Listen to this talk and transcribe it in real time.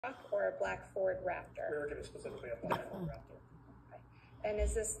truck or a black Ford We Raptor? were given specifically a black Ford Raptor. Okay. And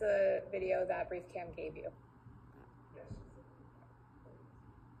is this the video that BriefCam gave you? Yes.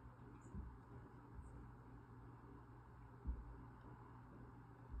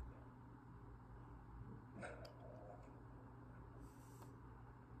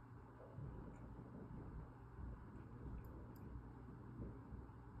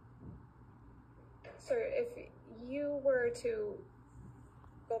 Sir, if you were to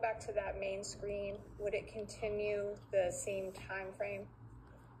go back to that main screen, would it continue the same time frame?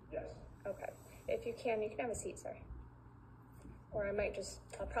 Yes. Okay. If you can have a seat, sir. Or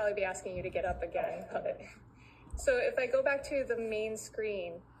I'll probably be asking you to get up again. So if I go back to the main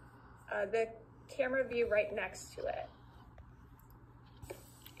screen, the camera view right next to it,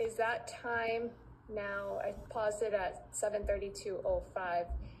 is that time now, I paused it at 7:32:05.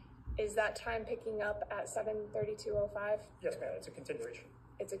 Is that time picking up at 7:32:05? Yes, ma'am. It's a continuation.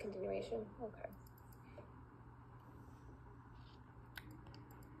 It's a continuation? Okay.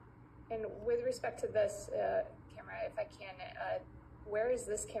 And with respect to this camera, if I can, where is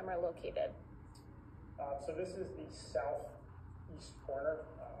this camera located? So this is the southeast corner,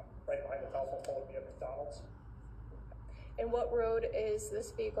 right behind the telephone pole at McDonald's. And what road is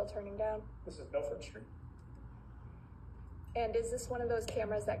this vehicle turning down? This is Milford Street. And is this one of those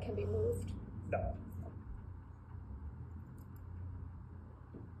cameras that can be moved? No.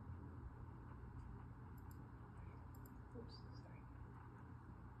 Oops, sorry.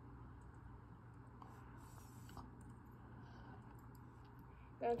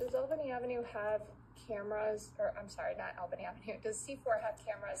 Now, does Albany Avenue have cameras, or I'm sorry, not Albany Avenue, does C4 have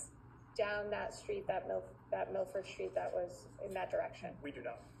cameras down that street, that Milford Street that was in that direction? We do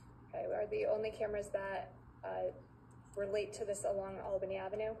not. Okay, are the only cameras that relate to this along Albany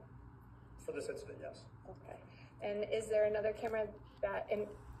Avenue? For this incident, yes. Okay. And is there another camera